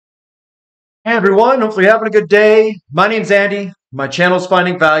Hey everyone, hopefully you're having a good day. My name's Andy. My channel's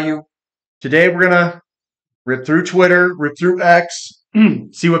Finding Value. Today we're gonna rip through Twitter, rip through X,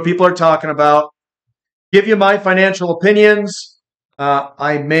 see what people are talking about, give you my financial opinions.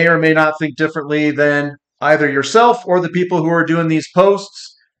 I may or may not think differently than either yourself or the people who are doing these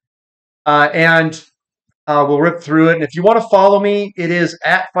posts. And we'll rip through it. And if you want to follow me, it is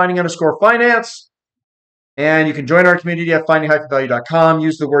at finding_finance. And you can join our community at finding-value.com.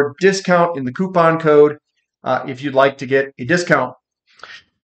 Use the word discount in the coupon code if you'd like to get a discount.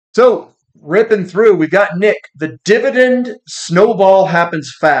 So, ripping through, we've got Nick. The dividend snowball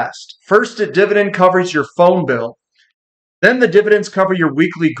happens fast. First, a dividend covers your phone bill. Then the dividends cover your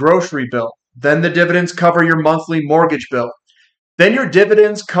weekly grocery bill. Then the dividends cover your monthly mortgage bill. Then your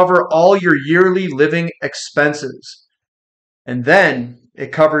dividends cover all your yearly living expenses. And then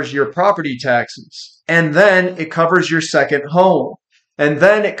it covers your property taxes. And then it covers your second home. And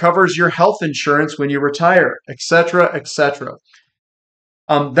then it covers your health insurance when you retire, etc., etc.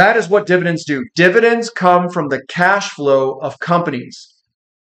 That is what dividends do. Dividends come from the cash flow of companies.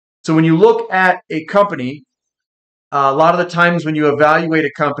 So when you look at a company, a lot of the times when you evaluate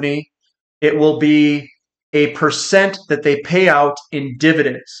a company, it will be a percent that they pay out in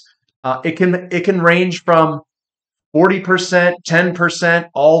dividends. It can range from 40%, 10%,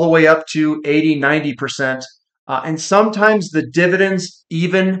 all the way up to 80, 90%. And sometimes the dividends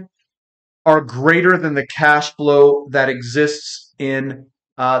even are greater than the cash flow that exists in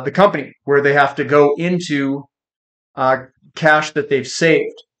the company, where they have to go into cash that they've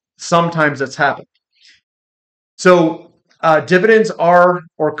saved. Sometimes that's happened. So dividends are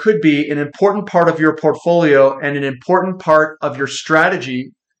or could be an important part of your portfolio and an important part of your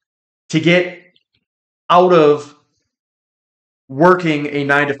strategy to get out of working a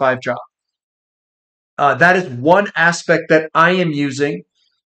 9-to-5 job. That is one aspect that I am using.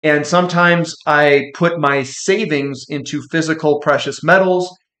 And sometimes I put my savings into physical precious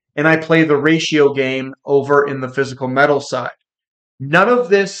metals and I play the ratio game over in the physical metal side. None of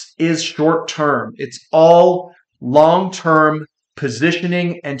this is short term. It's all long-term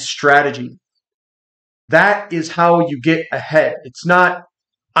positioning and strategy. That is how you get ahead. It's not,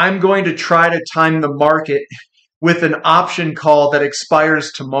 I'm going to try to time the market with an option call that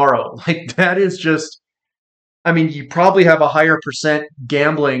expires tomorrow. Like, that is just, I mean, you probably have a higher percent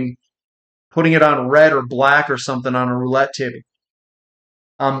gambling, putting it on red or black or something on a roulette table.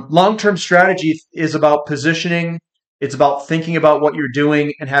 Long-term strategy is about positioning. It's about thinking about what you're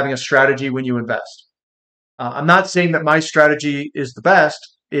doing and having a strategy when you invest. I'm not saying that my strategy is the best.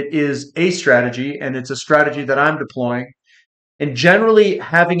 It is a strategy, and it's a strategy that I'm deploying. And generally,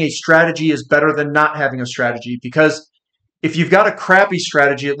 having a strategy is better than not having a strategy, because if you've got a crappy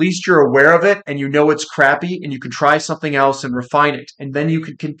strategy, at least you're aware of it and you know it's crappy and you can try something else and refine it. And then you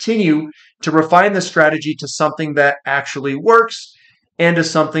can continue to refine the strategy to something that actually works and to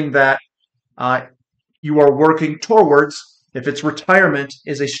something that you are working towards. If it's retirement,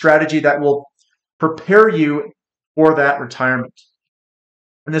 is a strategy that will prepare you for that retirement.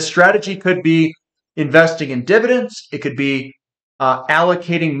 And the strategy could be investing in dividends. It could be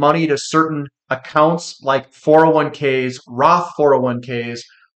allocating money to certain accounts like 401ks, Roth 401ks,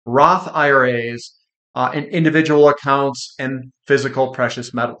 Roth IRAs, and individual accounts and physical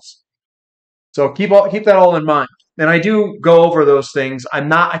precious metals. So keep that all in mind. And I do go over those things.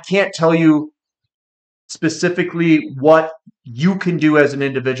 I can't tell you specifically what you can do as an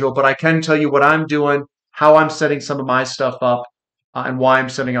individual, but I can tell you what I'm doing, how I'm setting some of my stuff up, and why I'm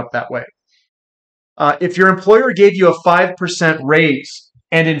setting up that way. If your employer gave you a 5% raise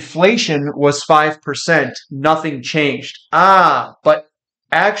and inflation was 5%, nothing changed. But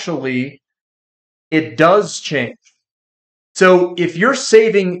actually, it does change. So if you're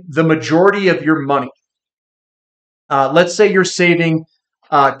saving the majority of your money, let's say you're saving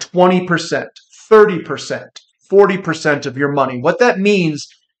 20%, 30%, 40% of your money, what that means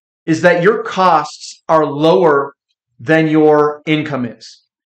is that your costs are lower than your income is.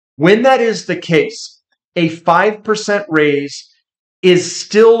 When that is the case, a 5% raise is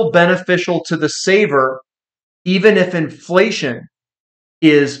still beneficial to the saver, even if inflation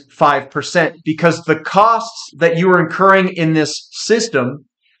is 5%, because the costs that you are incurring in this system,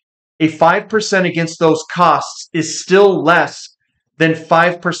 a 5% against those costs is still less than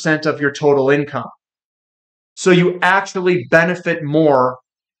 5% of your total income. So you actually benefit more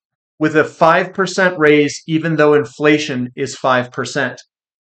with a 5% raise, even though inflation is 5%.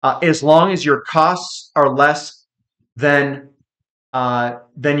 As long as your costs are less than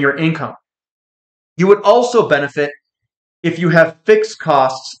your income. You would also benefit if you have fixed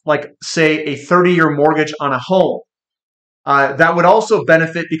costs, like, say, a 30-year mortgage on a home. That would also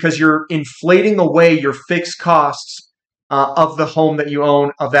benefit because you're inflating away your fixed costs of the home that you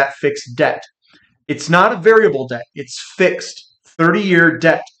own, of that fixed debt. It's not a variable debt. It's fixed 30-year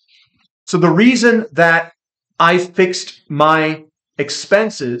debt. So the reason that I fixed my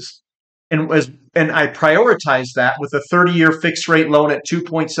expenses and I prioritized that with a 30-year fixed rate loan at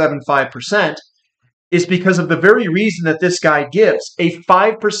 2.75% is because of the very reason that this guy gives. A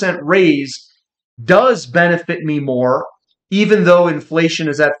 5% raise does benefit me more, even though inflation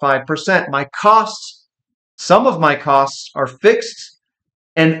is at 5%. My costs, some of my costs are fixed,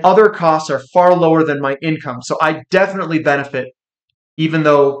 and other costs are far lower than my income. So I definitely benefit, even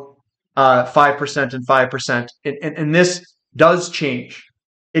though 5% and 5%. And this does change.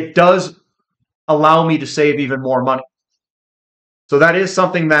 It does allow me to save even more money. So that is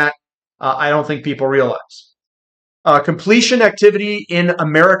something that I don't think people realize. Completion activity in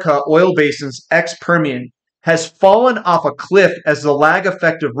America, oil basins, ex-Permian, has fallen off a cliff as the lag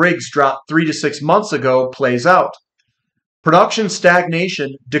effect of rigs dropped 3 to 6 months ago plays out. Production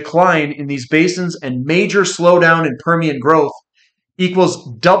stagnation, decline in these basins, and major slowdown in Permian growth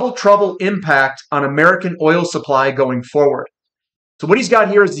equals double trouble impact on American oil supply going forward. So what he's got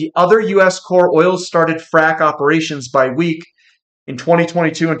here is the other U.S. core oil started frac operations by week in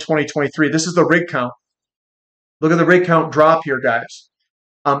 2022 and 2023. This is the rig count. Look at the rig count drop here, guys.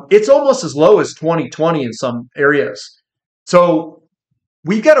 It's almost as low as 2020 in some areas. So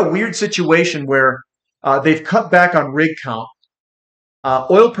we've got a weird situation where they've cut back on rig count.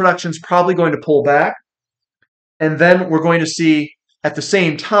 Oil production is probably going to pull back. And then we're going to see, at the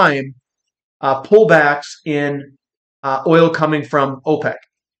same time, pullbacks in oil coming from OPEC.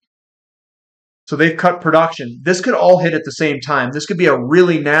 So they've cut production. This could all hit at the same time. This could be a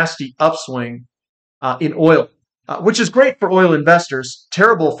really nasty upswing in oil, which is great for oil investors,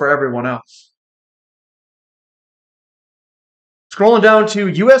 terrible for everyone else. Scrolling down to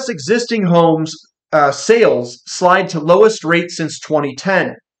U.S. existing homes sales slide to lowest rate since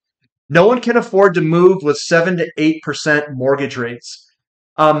 2010. No one can afford to move with 7 to 8% mortgage rates.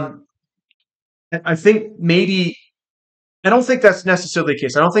 I think maybe, I don't think that's necessarily the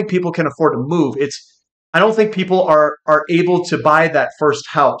case. I don't think people can afford to move. I don't think people are able to buy that first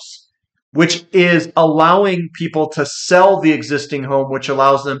house, which is allowing people to sell the existing home, which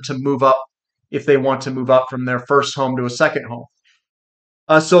allows them to move up if they want to move up from their first home to a second home.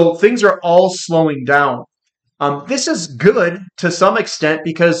 So things are all slowing down. This is good to some extent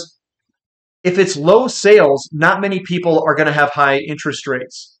because if it's low sales, not many people are going to have high interest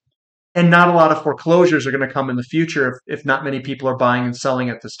rates. And not a lot of foreclosures are going to come in the future if not many people are buying and selling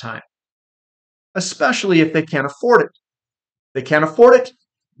at this time, especially if they can't afford it. They can't afford it,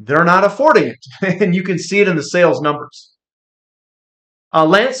 they're not affording it. And you can see it in the sales numbers.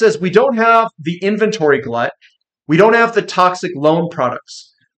 Lance says, we don't have the inventory glut. We don't have the toxic loan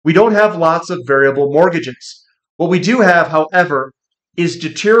products. We don't have lots of variable mortgages. What we do have, however, is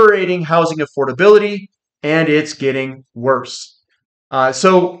deteriorating housing affordability, and it's getting worse.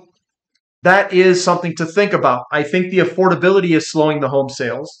 So that is something to think about. I think the affordability is slowing the home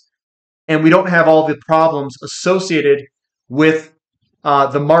sales, and we don't have all the problems associated with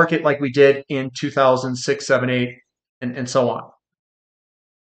the market like we did in 2006, 7, 8, and so on.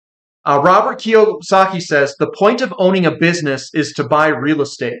 Robert Kiyosaki says, the point of owning a business is to buy real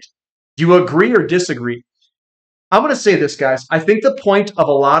estate. Do you agree or disagree? I'm going to say this, guys. I think the point of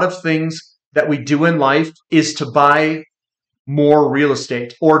a lot of things that we do in life is to buy more real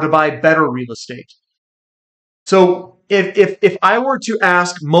estate or to buy better real estate. So if I were to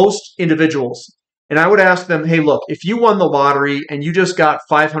ask most individuals, and I would ask them, hey, look, if you won the lottery and you just got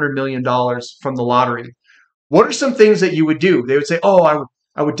 $500 million from the lottery, what are some things that you would do? They would say, oh,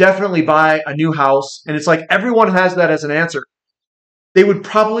 I would definitely buy a new house. And it's like everyone has that as an answer. They would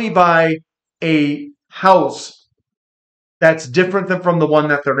probably buy a house that's different than from the one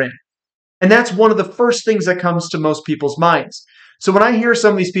that they're in. And that's one of the first things that comes to most people's minds. So when I hear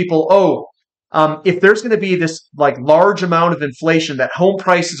some of these people, if there's going to be this like large amount of inflation, that home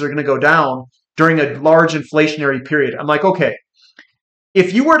prices are going to go down during a large inflationary period, I'm like, okay,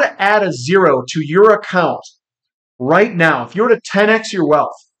 if you were to add a zero to your account right now, if you were to 10x your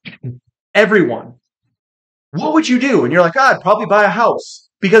wealth, everyone, what would you do? And you're like, I'd probably buy a house.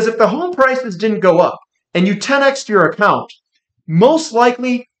 Because if the home prices didn't go up and you 10x'd your account, most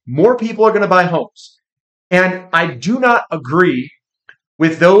likely more people are going to buy homes. And I do not agree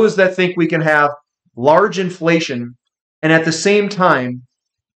with those that think we can have large inflation and at the same time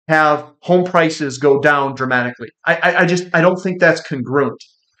have home prices go down dramatically. I don't think that's congruent.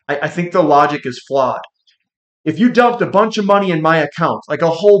 I think the logic is flawed. If you dumped a bunch of money in my account, like a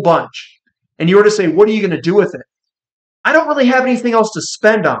whole bunch, and you were to say, what are you going to do with it? I don't really have anything else to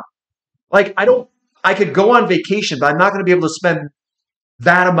spend on. Like, I could go on vacation, but I'm not going to be able to spend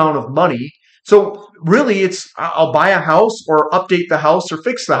that amount of money. So really, I'll buy a house or update the house or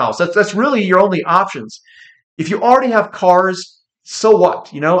fix the house. That's really your only options. If you already have cars, so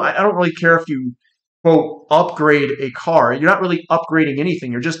what? I don't really care if you quote upgrade a car. You're not really upgrading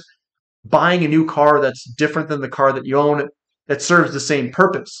anything. You're just buying a new car that's different than the car that you own that serves the same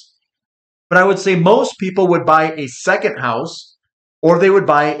purpose. But I would say most people would buy a second house or they would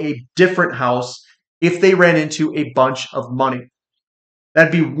buy a different house if they ran into a bunch of money.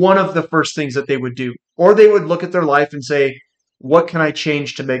 That'd be one of the first things that they would do. Or they would look at their life and say, what can I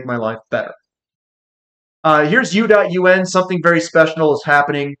change to make my life better? Here's U.UN. Something very special is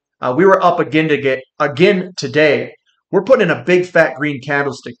happening. We were up again today. We're putting in a big fat green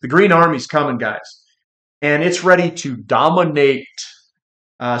candlestick. The Green Army's coming, guys. And it's ready to dominate.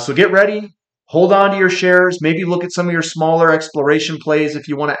 So get ready. Hold on to your shares. Maybe look at some of your smaller exploration plays if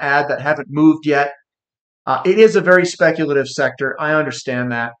you want to add that haven't moved yet. It is a very speculative sector. I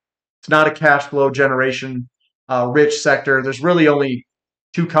understand that. It's not a cash flow generation rich sector. There's really only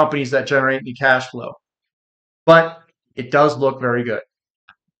 2 companies that generate any cash flow. But it does look very good.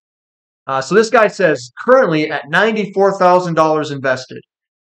 So this guy says, currently at $94,000 invested,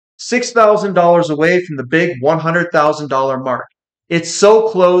 $6,000 away from the big $100,000 mark. It's so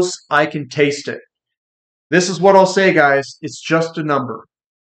close, I can taste it. This is what I'll say, guys. It's just a number.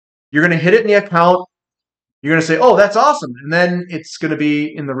 You're going to hit it in the account. You're going to say, oh, that's awesome. And then it's going to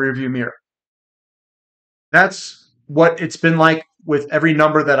be in the rearview mirror. That's what it's been like with every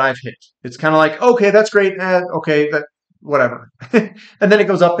number that I've hit. It's kind of like, okay, that's great. Okay, whatever. And then it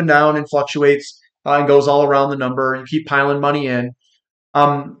goes up and down and fluctuates and goes all around the number. You keep piling money in.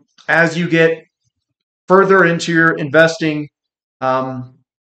 As you get further into your investing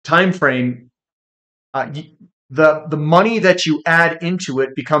time frame, the money that you add into it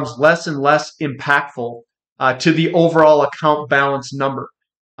becomes less and less impactful to the overall account balance number.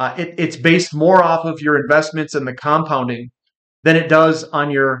 It's based more off of your investments and the compounding than it does on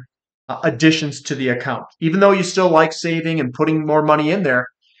your additions to the account. Even though you still like saving and putting more money in there,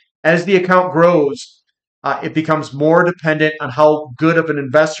 as the account grows, it becomes more dependent on how good of an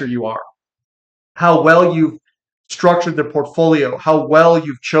investor you are, how well you've structured the portfolio, how well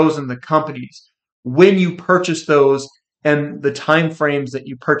you've chosen the companies, when you purchase those, and the time frames that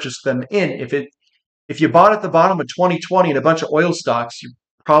you purchase them in. If you bought at the bottom of 2020 and a bunch of oil stocks, you're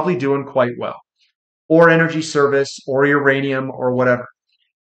probably doing quite well, or energy service, or uranium, or whatever.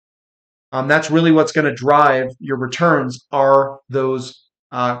 That's really what's going to drive your returns, are those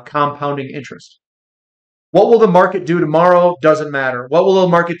compounding interest. What will the market do tomorrow? Doesn't matter. What will the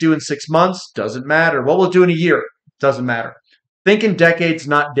market do in 6 months? Doesn't matter. What will it do in a year? Doesn't matter. Think in decades,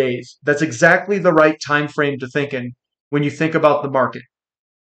 not days. That's exactly the right time frame to think in when you think about the market.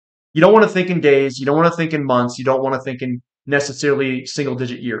 You don't want to think in days. You don't want to think in months. You don't want to think in necessarily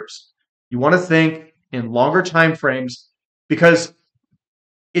single-digit years. You want to think in longer time frames, because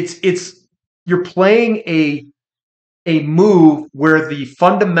you're playing a move where the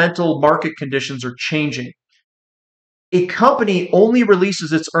fundamental market conditions are changing. A company only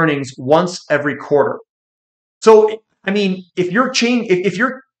releases its earnings once every quarter. So, I mean, if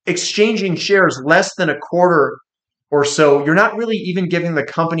you're exchanging shares less than a quarter or so, you're not really even giving the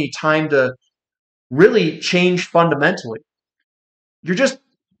company time to really change fundamentally. You're just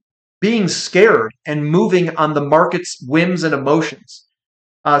being scared and moving on the market's whims and emotions.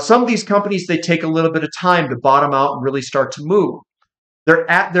 Some of these companies, they take a little bit of time to bottom out and really start to move. They're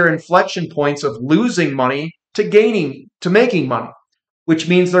at their inflection points of losing money to making money, which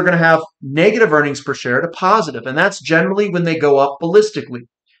means they're going to have negative earnings per share to positive. And that's generally when they go up ballistically.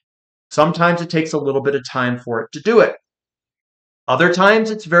 Sometimes it takes a little bit of time for it to do it. Other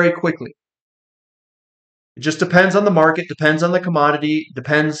times it's very quickly. It just depends on the market, depends on the commodity,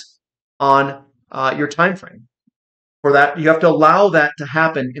 depends on your time frame. For that, you have to allow that to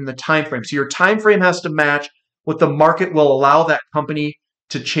happen in the time frame. So your time frame has to match what the market will allow that company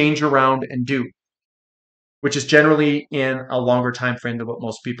to change around and do, which is generally in a longer time frame than what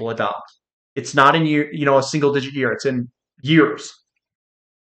most people adopt. It's not in a single-digit year. It's in years.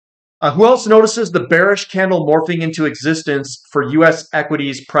 Who else notices the bearish candle morphing into existence for U.S.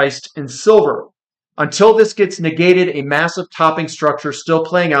 equities priced in silver? Until this gets negated, a massive topping structure still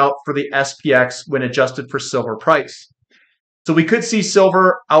playing out for the SPX when adjusted for silver price. So we could see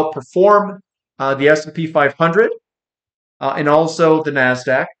silver outperform the S&P 500 and also the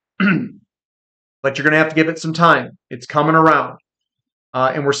NASDAQ. But you're going to have to give it some time. It's coming around.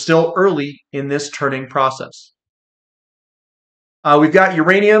 And we're still early in this turning process. We've got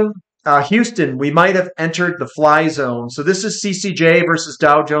uranium. Houston, we might have entered the fly zone. So this is CCJ versus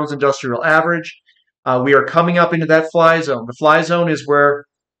Dow Jones Industrial Average. We are coming up into that fly zone. The fly zone is where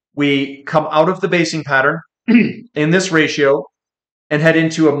we come out of the basing pattern in this ratio and head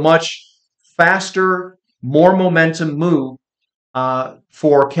into a much faster, more momentum move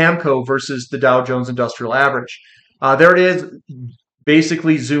for Camco versus the Dow Jones Industrial Average. There it is,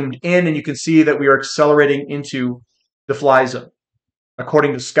 basically zoomed in, and you can see that we are accelerating into the fly zone,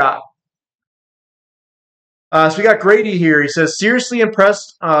 according to Scott. So we got Grady here. He says, seriously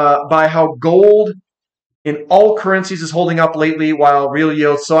impressed by how gold in all currencies is holding up lately while real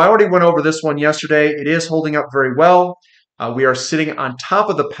yields. So I already went over this one yesterday. It is holding up very well. We are sitting on top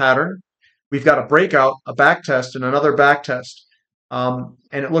of the pattern. We've got a breakout, a back test, and another back test. And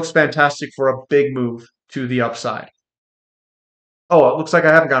it looks fantastic for a big move to the upside. Oh, it looks like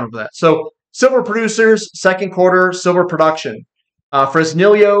I haven't gone over that. So silver producers, second quarter silver production.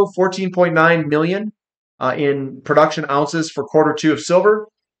 Fresnillo, 14.9 million in production ounces for quarter two of silver.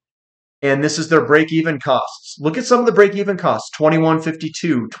 And this is their break-even costs. Look at some of the break-even costs.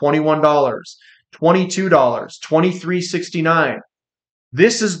 $21.52, $21, $22, $23.69.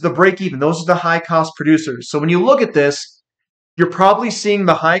 This is the break-even. Those are the high-cost producers. So when you look at this, you're probably seeing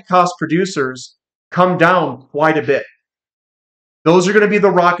the high-cost producers come down quite a bit. Those are going to be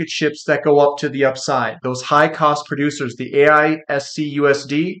the rocket ships that go up to the upside. Those high-cost producers, the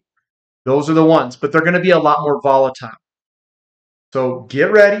AISC-USD, those are the ones. But they're going to be a lot more volatile. So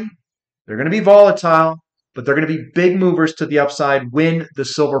get ready. They're going to be volatile, but they're going to be big movers to the upside when the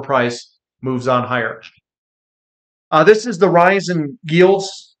silver price moves on higher. This is the rise in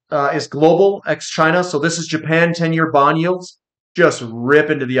yields. Is global ex-China. So this is Japan 10-year bond yields. Just rip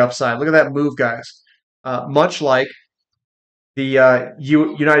into the upside. Look at that move, guys. Much like the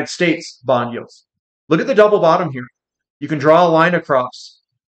United States bond yields. Look at the double bottom here. You can draw a line across.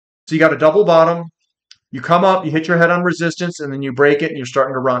 So you got a double bottom. You come up, you hit your head on resistance, and then you break it, and you're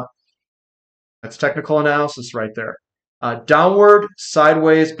starting to run. That's technical analysis right there. Downward,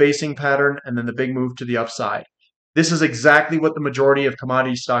 sideways, basing pattern, and then the big move to the upside. This is exactly what the majority of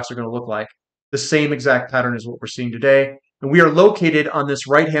commodity stocks are going to look like. The same exact pattern is what we're seeing today. And we are located on this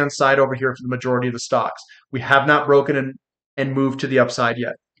right-hand side over here for the majority of the stocks. We have not broken and moved to the upside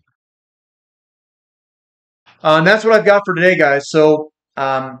yet. And that's what I've got for today, guys. So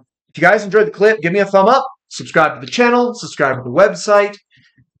if you guys enjoyed the clip, give me a thumb up, subscribe to the channel, subscribe to the website.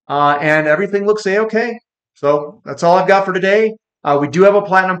 And everything looks A-okay. So that's all I've got for today. We do have a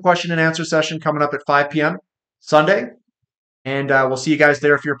platinum question and answer session coming up at 5 p.m. Sunday. And we'll see you guys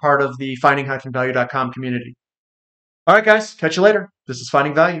there if you're part of the finding-value.com community. All right, guys. Catch you later. This is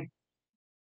Finding Value.